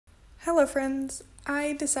Hello friends,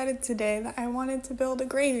 I decided today that I wanted to build a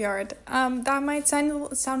graveyard. That might sound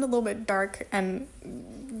a little bit dark and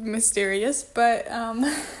mysterious, but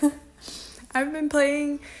I've been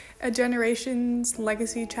playing a Generations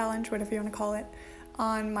Legacy Challenge, whatever you want to call it,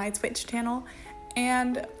 on my Twitch channel,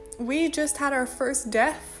 and we just had our first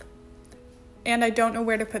death, and I don't know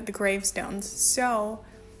where to put the gravestones. So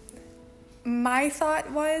my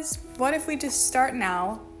thought was, what if we just start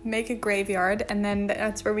now, make a graveyard, and then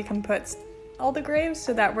that's where we can put all the graves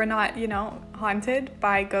so that we're not, haunted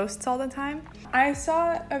by ghosts all the time. I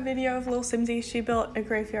saw a video of Lil Simsy. She built a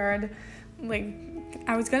graveyard,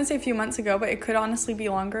 I was gonna say a few months ago, but it could honestly be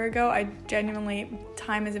longer ago.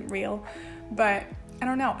 Time isn't real, but I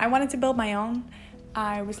don't know. I wanted to build my own.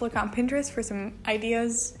 I was looking on Pinterest for some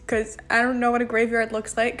ideas because I don't know what a graveyard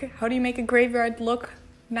looks like. How do you make a graveyard look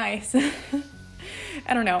nice?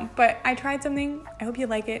 I don't know, but I tried something. I hope you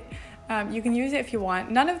like it. You can use it if you want.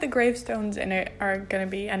 None of the gravestones in it are going to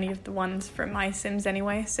be any of the ones from my Sims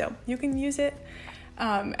anyway, so you can use it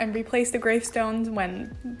and replace the gravestones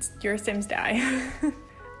when your Sims die.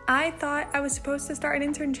 I thought I was supposed to start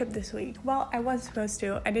an internship this week. Well, I was supposed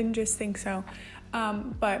to. I didn't just think so.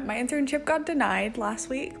 But my internship got denied last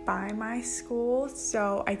week by my school,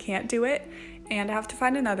 so I can't do it, and I have to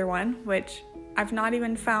find another one, which I've not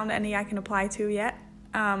even found any I can apply to yet.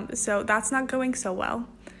 So that's not going so well.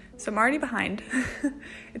 So I'm already behind.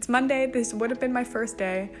 It's Monday. This would have been my first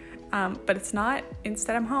day, but it's not.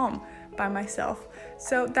 Instead, I'm home by myself.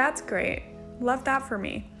 So that's great. Love that for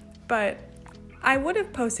me. But I would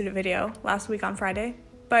have posted a video last week on Friday,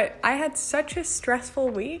 but I had such a stressful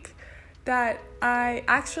week that I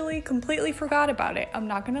actually completely forgot about it. I'm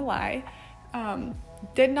not gonna lie.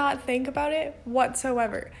 Did not think about it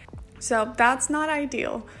whatsoever. So that's not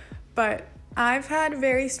ideal, but I've had a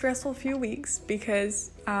very stressful few weeks because,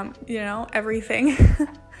 everything,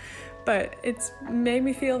 but it's made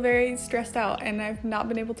me feel very stressed out and I've not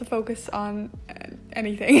been able to focus on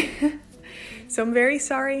anything. So I'm very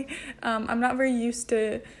sorry. I'm not very used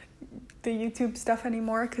to the YouTube stuff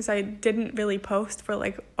anymore because I didn't really post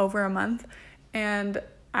for over a month, and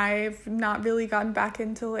I've not really gotten back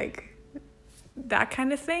into that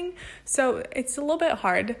kind of thing. So it's a little bit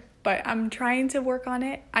hard, but I'm trying to work on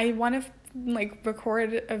it. I want to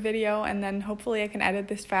record a video and then hopefully I can edit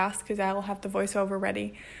this fast because I'll have the voiceover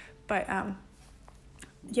ready. But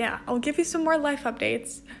yeah, I'll give you some more life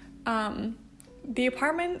updates. The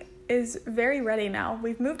apartment is very ready now.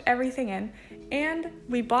 We've moved everything in and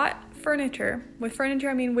we bought furniture. With furniture,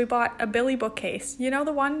 I mean we bought a Billy bookcase. You know,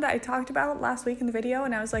 the one that I talked about last week in the video,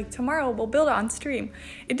 and I was like, tomorrow we'll build it on stream.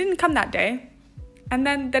 It didn't come that day. And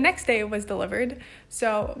then the next day it was delivered,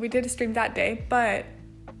 so we did a stream that day. But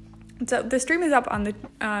so the stream is up on the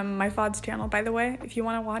my FOD's channel, by the way. If you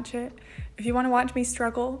want to watch it, if you want to watch me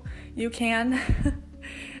struggle, you can.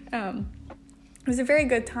 It was a very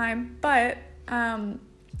good time, but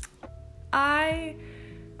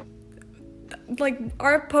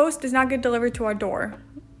our post does not get delivered to our door,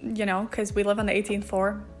 because we live on the 18th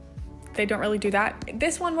floor. They don't really do that.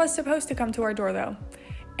 This one was supposed to come to our door though,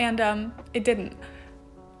 and it didn't.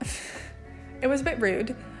 It was a bit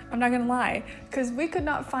rude, I'm not gonna lie, because we could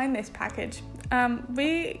not find this package.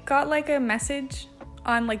 We got a message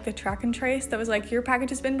on the track and trace that was your package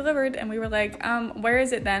has been delivered, and we were where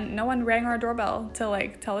is it then? No one rang our doorbell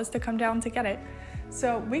to tell us to come down to get it.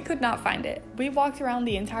 So we could not find it. We walked around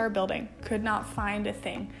the entire building, could not find a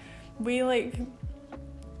thing. We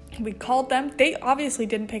called them. They obviously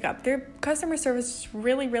didn't pick up. Their customer service is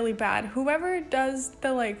really, really bad. Whoever does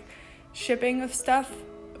the shipping of stuff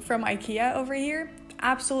from IKEA over here,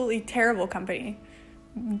 absolutely terrible company.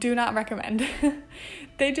 Do not recommend.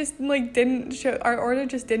 They just didn't show, our order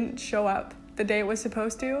just didn't show up the day it was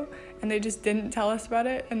supposed to, and they just didn't tell us about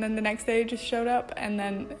it, and then the next day it just showed up and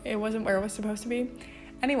then it wasn't where it was supposed to be.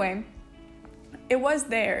 Anyway, it was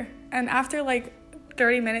there, and after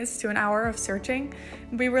 30 minutes to an hour of searching,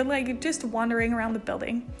 we were just wandering around the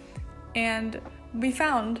building, and we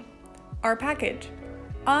found our package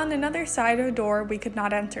on another side of a door we could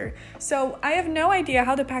not enter. So I have no idea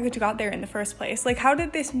how the package got there in the first place. How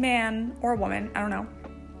did this man or woman, I don't know,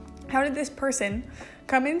 how did this person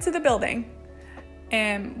come into the building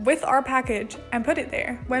and with our package and put it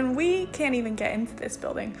there when we can't even get into this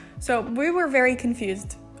building? So we were very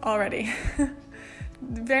confused already.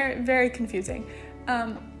 Very, very confusing.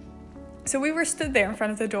 So we were stood there in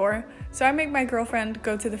front of the door. So I make my girlfriend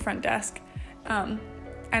go to the front desk,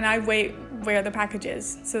 and I wait where the package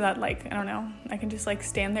is so that I don't know, I can just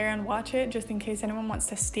stand there and watch it just in case anyone wants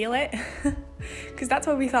to steal it. Because that's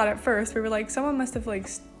what we thought at first. We were someone must have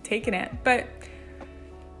taken it, but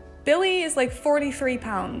Billy is like 43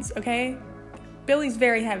 pounds, okay? Billy's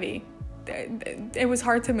very heavy. It was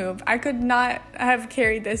hard to move. I could not have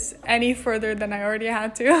carried this any further than I already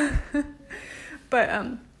had to. But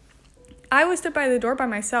I was stood by the door by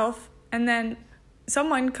myself, and then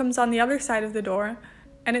someone comes on the other side of the door,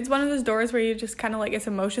 and it's one of those doors where you just kind of like, it's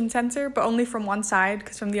a motion sensor, but only from one side,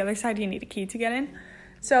 because from the other side you need a key to get in.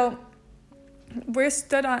 So they're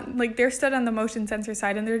stood on the motion sensor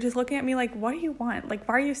side, and they're just looking at me like, what do you want? Like,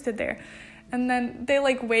 why are you stood there? And then they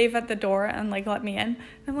like wave at the door and like let me in. And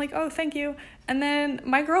I'm like, oh, thank you. And then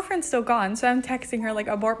my girlfriend's still gone, so I'm texting her like,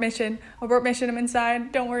 abort mission, I'm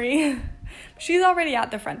inside, don't worry. She's already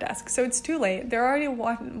at the front desk, so it's too late. They're already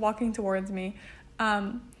walking towards me.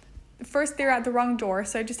 First they're at the wrong door,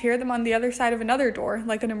 so I just hear them on the other side of another door,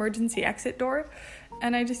 like an emergency exit door.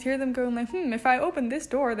 And I just hear them going like, if I open this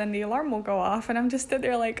door, then the alarm will go off. And I'm just stood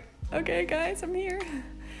there like, okay guys, I'm here.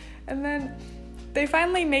 And then they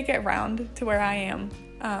finally make it round to where I am.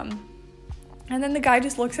 And then the guy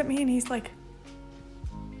just looks at me and he's like,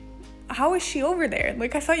 how is she over there?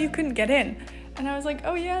 Like, I thought you couldn't get in. And I was like,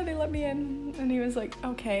 oh yeah, they let me in. And he was like,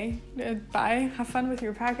 okay, bye, have fun with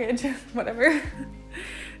your package, whatever.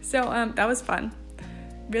 So that was fun,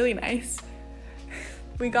 really nice.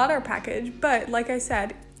 We got our package, but like I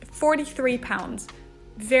said, 43 pounds,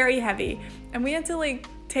 very heavy. And we had to like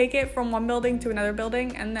take it from one building to another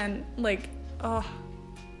building, and then like, oh,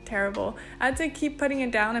 terrible. I had to keep putting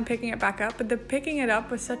it down and picking it back up, but the picking it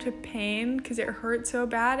up was such a pain because it hurt so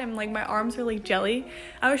bad, and like my arms were like jelly.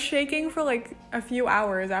 I was shaking for like a few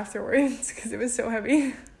hours afterwards because it was so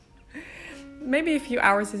heavy. Maybe a few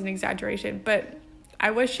hours is an exaggeration, but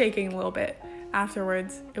I was shaking a little bit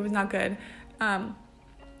afterwards. It was not good.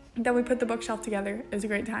 Then we put the bookshelf together. It was a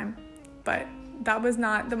great time, but that was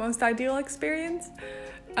not the most ideal experience.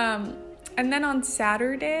 And then on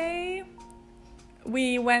Saturday,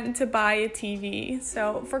 we went to buy a TV.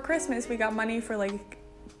 So for Christmas, we got money for like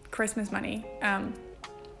Christmas money. And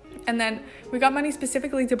then we got money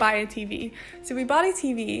specifically to buy a TV. So we bought a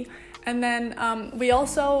TV, and then we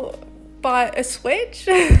also bought a Switch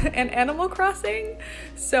and Animal Crossing.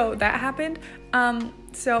 So that happened.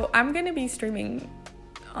 So I'm gonna be streaming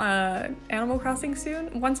Animal Crossing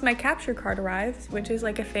soon once my capture card arrives, which is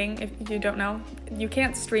like a thing. If you don't know, you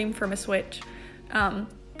can't stream from a Switch,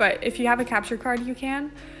 but if you have a capture card you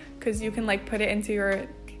can, because you can like put it into your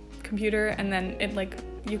computer and then it like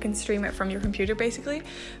you can stream it from your computer basically.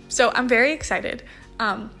 So I'm very excited.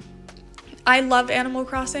 I love Animal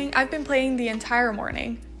Crossing. I've been playing the entire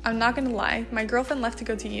morning. I'm not gonna lie, my girlfriend left to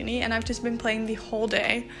go to uni, and I've just been playing the whole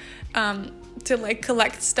day to like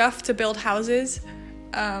collect stuff to build houses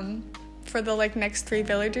for the like next 3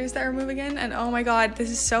 villagers that are moving in. And oh my god, this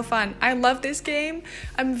is so fun. I love this game.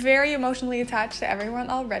 I'm very emotionally attached to everyone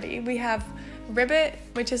already. We have Ribbit,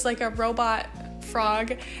 which is like a robot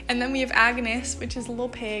frog, and then we have Agnes, which is a little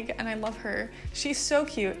pig, and I love her. She's so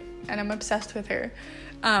cute and I'm obsessed with her.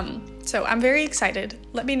 So I'm very excited.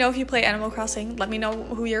 Let me know if you play Animal Crossing. Let me know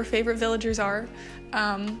who your favorite villagers are.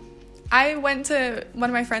 I went to one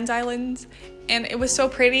of my friend's islands and it was so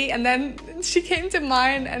pretty, and then she came to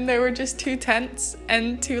mine and there were just 2 tents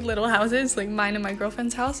and 2 little houses, like mine and my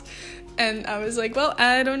girlfriend's house, and I was like, well,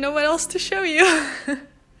 I don't know what else to show you.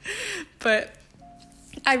 But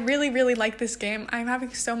I really, really like this game. I'm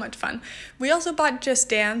having so much fun. We also bought Just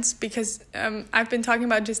Dance because I've been talking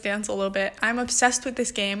about Just Dance a little bit. I'm obsessed with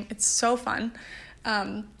this game. It's so fun.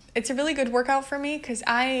 It's a really good workout for me because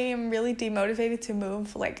I am really demotivated to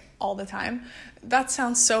move like all the time. That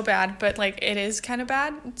sounds so bad, but like it is kind of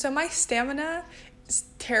bad. So my stamina is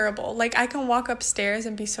terrible. Like I can walk upstairs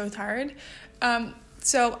and be so tired.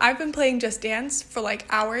 So I've been playing Just Dance for like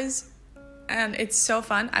hours, and it's so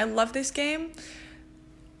fun. I love this game.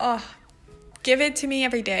 Oh, give it to me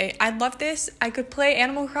every day. I love this. I could play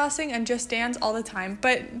Animal Crossing and Just Dance all the time,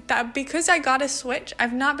 but because I got a Switch,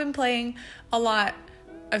 I've not been playing a lot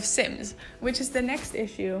of Sims, which is the next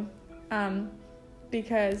issue,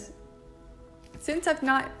 because since I've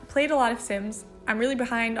not played a lot of Sims, I'm really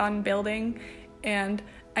behind on building, and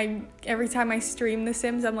every time I stream The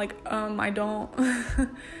Sims, I'm like, I don't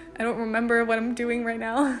remember what I'm doing right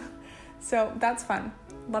now. So that's fun.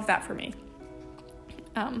 Love that for me.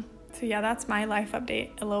 So yeah, that's my life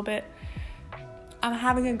update a little bit. I'm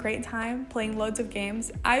having a great time playing loads of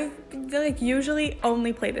games. I like usually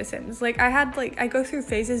only play The Sims. Like I go through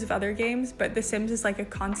phases of other games, but The Sims is like a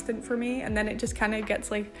constant for me, and then it just kind of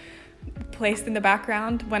gets like placed in the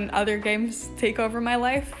background when other games take over my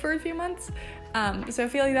life for a few months. So I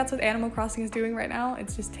feel like that's what Animal Crossing is doing right now.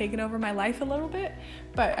 It's just taken over my life a little bit,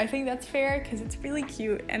 but I think that's fair because it's really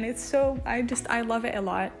cute and it's so, I love it a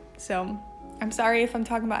lot. So I'm sorry if I'm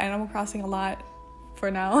talking about Animal Crossing a lot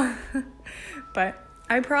for now, but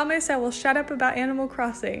I promise I will shut up about Animal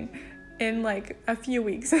Crossing in like a few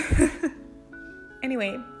weeks.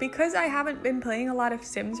 Anyway, because I haven't been playing a lot of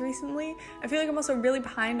Sims recently, I feel like I'm also really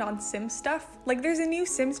behind on Sims stuff. Like, there's a new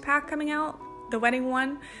Sims pack coming out, the wedding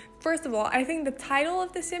one. First of all, I think the title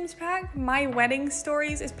of the Sims pack, My Wedding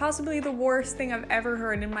Stories, is possibly the worst thing I've ever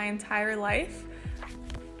heard in my entire life.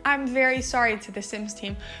 I'm very sorry to the Sims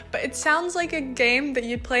team, but it sounds like a game that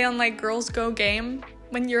you'd play on like Girls Go Game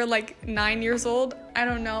when you're like 9 years old. I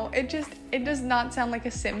don't know. It does not sound like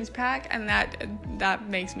a Sims pack, and that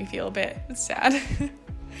makes me feel a bit sad.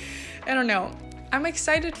 I don't know. I'm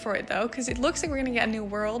excited for it though, because it looks like we're gonna get a new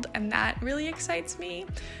world, and that really excites me.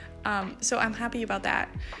 So I'm happy about that.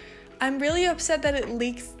 I'm really upset that it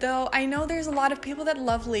leaked though. I know there's a lot of people that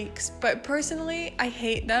love leaks, but personally, I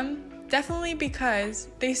hate them. Definitely because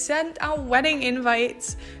they sent out wedding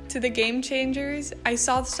invites to the Game Changers. I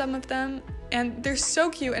saw some of them, and they're so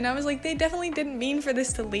cute, and I was like, they definitely didn't mean for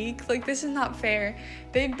this to leak. Like, this is not fair.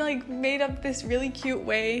 They like made up this really cute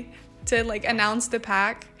way to like announce the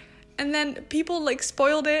pack, and then people like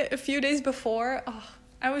spoiled it a few days before. Oh,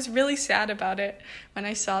 I was really sad about it when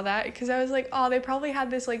I saw that, because I was like, oh, they probably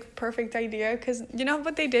had this like perfect idea, because you know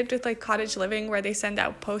what they did with like Cottage Living, where they send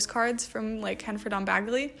out postcards from like Henford on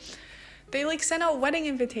Bagley? They like sent out wedding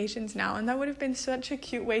invitations now, and that would have been such a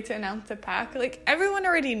cute way to announce the pack. Like, everyone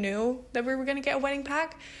already knew that we were gonna get a wedding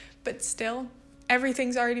pack, but still,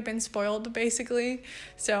 everything's already been spoiled basically.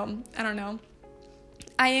 So I don't know.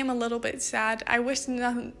 I am a little bit sad. I wish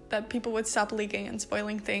that people would stop leaking and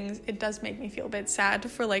spoiling things. It does make me feel a bit sad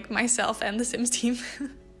for like myself and the Sims team.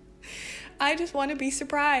 I just want to be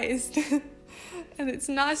surprised. And it's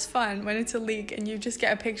not as fun when it's a leak and you just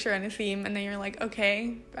get a picture and a theme, and then you're like,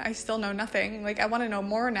 okay, I still know nothing. Like, I want to know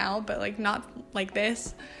more now, but like not like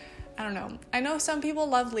this. I don't know. I know some people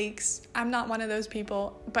love leaks. I'm not one of those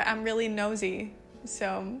people, but I'm really nosy.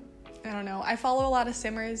 So I don't know. I follow a lot of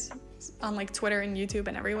Simmers on like Twitter and YouTube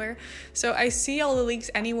and everywhere. So I see all the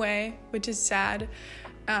leaks anyway, which is sad.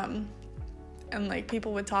 And like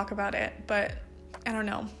people would talk about it, but I don't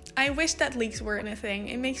know. I wish that leaks weren't a thing.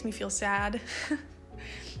 It makes me feel sad.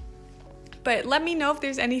 But let me know if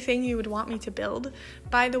there's anything you would want me to build,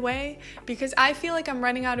 by the way, because I feel like I'm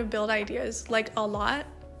running out of build ideas, like a lot.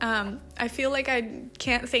 I feel like I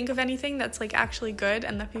can't think of anything that's like actually good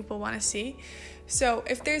and that people want to see. So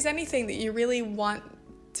if there's anything that you really want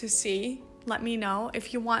to see, let me know.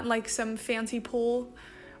 If you want like some fancy pool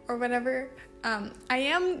or whatever, I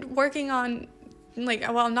am working on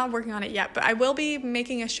I'm not working on it yet, but I will be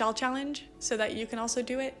making a shell challenge so that you can also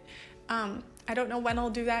do it. I don't know when I'll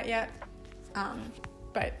do that yet,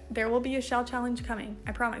 but there will be a shell challenge coming,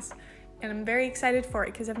 I promise. And I'm very excited for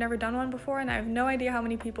it because I've never done one before, and I have no idea how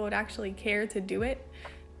many people would actually care to do it.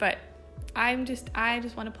 But I just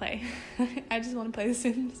want to play. I just want to play The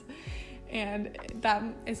Sims, and that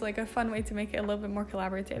is like a fun way to make it a little bit more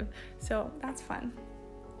collaborative. So that's fun.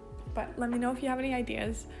 But let me know if you have any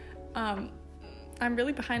ideas. I'm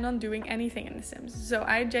really behind on doing anything in The Sims. So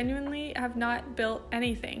I genuinely have not built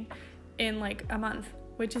anything in like a month,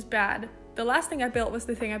 which is bad. The last thing I built was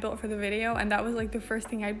the thing I built for the video, and that was like the first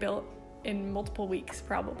thing I built in multiple weeks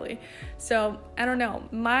probably. So I don't know.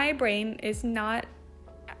 My brain is not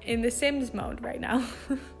in The Sims mode right now.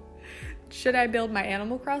 Should I build my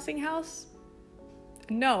Animal Crossing house?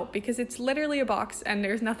 No, because it's literally a box and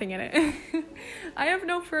there's nothing in it. I have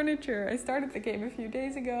no furniture. I started the game a few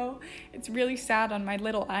days ago. It's really sad on my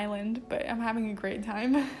little island, but I'm having a great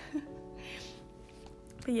time.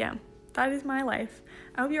 But yeah, that is my life.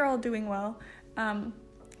 I hope you're all doing well. I'm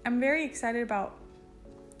very excited about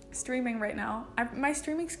streaming right now. My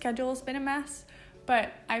streaming schedule has been a mess,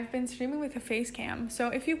 but I've been streaming with a face cam. So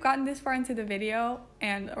if you've gotten this far into the video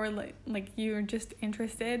or like you're just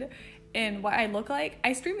interested in what I look like,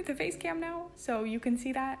 I stream with the face cam now, so you can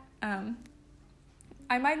see that.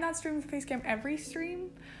 I might not stream with the face cam every stream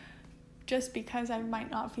just because I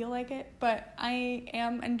might not feel like it, but I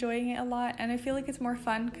am enjoying it a lot, and I feel like it's more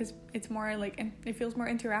fun because it's more like, it feels more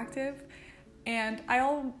interactive. And I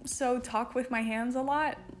also talk with my hands a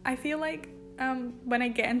lot. I feel like when I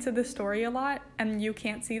get into the story a lot, and you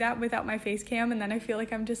can't see that without my face cam, and then I feel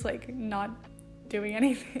like I'm just like not doing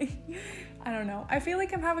anything. I don't know. I feel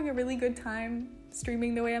like I'm having a really good time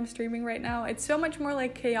streaming the way I'm streaming right now. It's so much more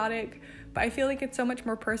like chaotic, but I feel like it's so much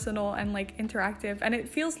more personal and like interactive, and it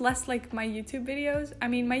feels less like my YouTube videos. I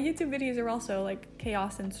mean, my YouTube videos are also like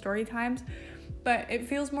chaos and story times, but it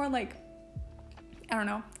feels more like, I don't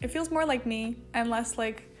know, it feels more like me and less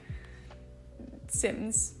like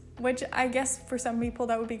Sims, which I guess for some people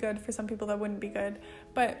that would be good, for some people that wouldn't be good,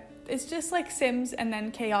 but it's just like Sims and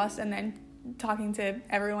then chaos and then talking to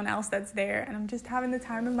everyone else that's there, and I'm just having the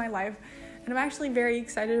time of my life, and I'm actually very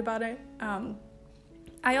excited about it.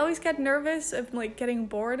 I always get nervous of like getting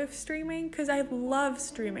bored of streaming because I love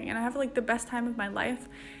streaming and I have like the best time of my life,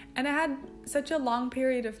 and I had such a long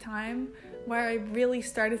period of time where I really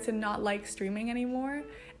started to not like streaming anymore,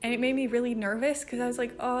 and it made me really nervous because I was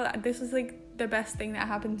like, oh, this is like the best thing that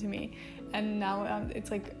happened to me, and now it's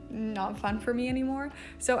like not fun for me anymore.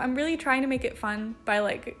 So I'm really trying to make it fun by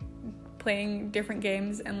like playing different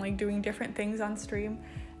games and like doing different things on stream,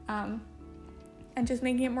 and just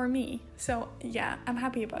making it more me. So yeah, I'm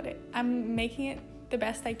happy about it. I'm making it the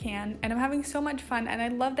best I can, and I'm having so much fun, and I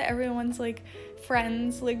love that everyone's like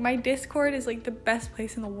friends. Like my Discord is like the best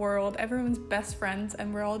place in the world. Everyone's best friends,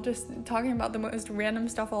 and we're all just talking about the most random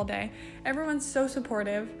stuff all day. Everyone's so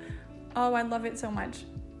supportive. Oh, I love it so much.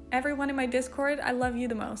 Everyone in my Discord, I love you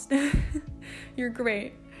the most. You're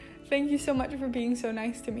great. Thank you so much for being so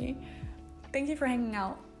nice to me. Thank you for hanging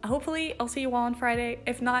out. Hopefully I'll see you all on Friday.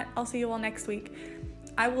 If not, I'll see you all next week.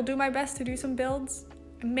 I will do my best to do some builds.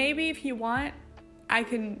 Maybe if you want, I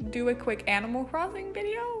can do a quick Animal Crossing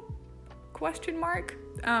video? ?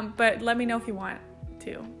 But let me know if you want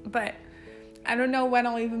to. But I don't know when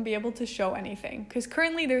I'll even be able to show anything, because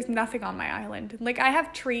currently there's nothing on my island. Like I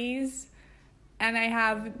have trees and I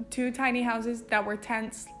have 2 tiny houses that were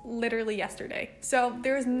tents literally yesterday. So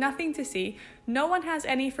there's nothing to see. No one has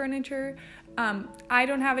any furniture. I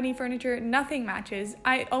don't have any furniture. Nothing matches.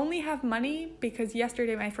 I only have money because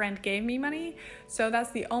yesterday my friend gave me money. So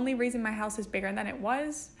that's the only reason my house is bigger than it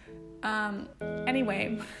was.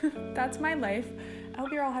 Anyway, that's my life. I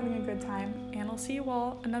hope you're all having a good time, and I'll see you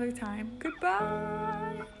all another time.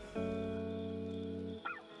 Goodbye!